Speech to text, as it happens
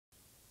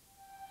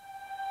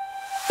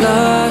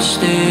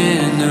lost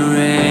in the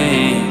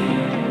rain,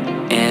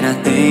 and I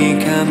think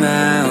I'm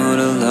out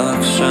of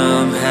luck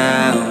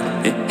somehow.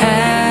 It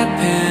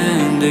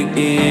happened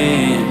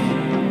again,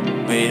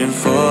 waiting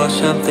for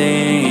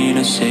something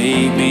to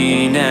save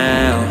me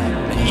now.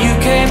 And you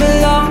came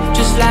along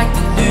just like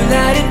the new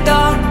light at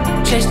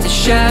dawn, chased the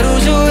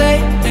shadows away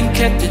and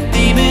kept the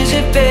demons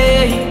at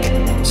bay.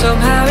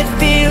 Somehow it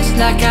feels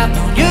like I've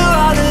known you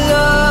all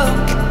along.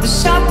 There's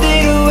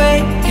something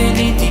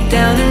awakening deep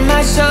down in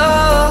my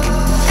soul.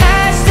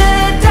 As the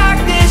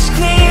darkness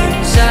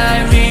clears,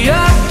 I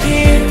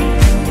reappear.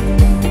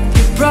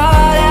 You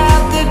brought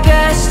out the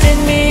best in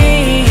me,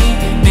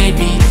 made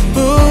me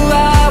who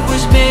I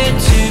was meant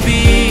to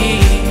be.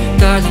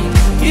 Darling,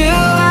 you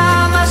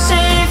are my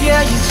savior.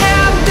 You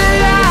held the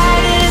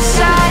light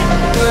inside,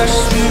 burst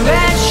through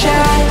and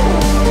shine.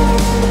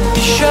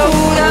 You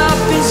showed up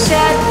and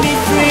set me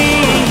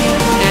free,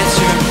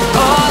 answered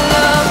all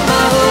of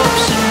my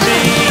hopes and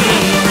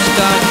dreams.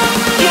 Darling,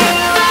 you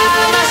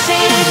are my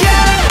savior.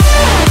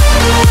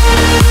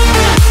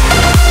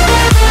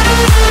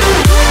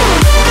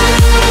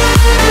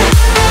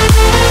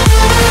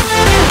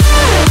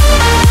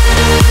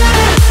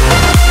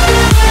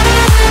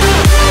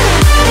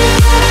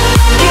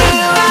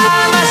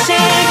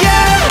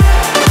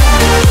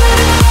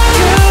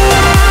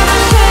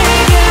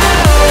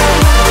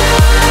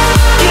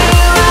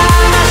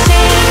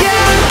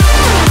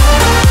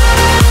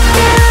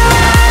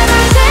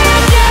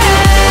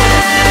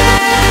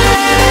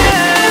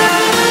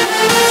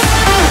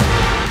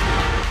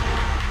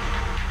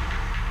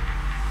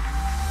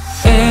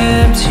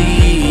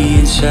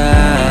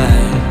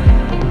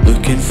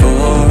 Looking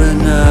for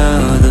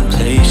another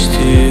place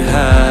to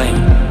hide.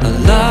 I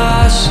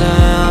lost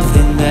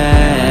something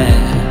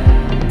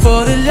that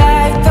for the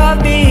life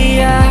of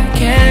me I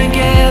can't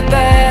get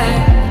back.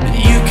 But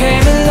you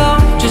came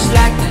along just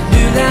like the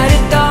new light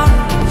at dawn,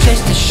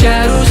 chased the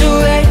shadows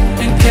away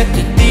and kept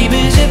the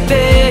demons at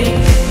bay.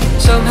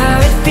 Somehow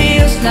it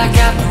feels like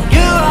I've known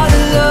you all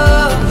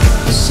along.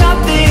 There's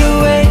something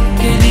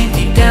awakening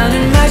deep down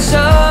in my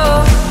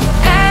soul.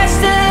 As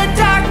the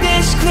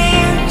darkness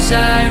clears,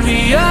 I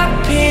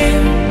reappear.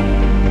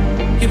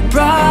 You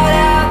brought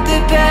out the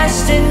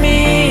best in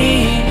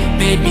me,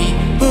 made me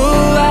who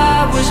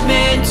I was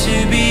meant to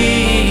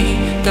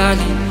be.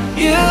 Darling,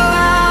 you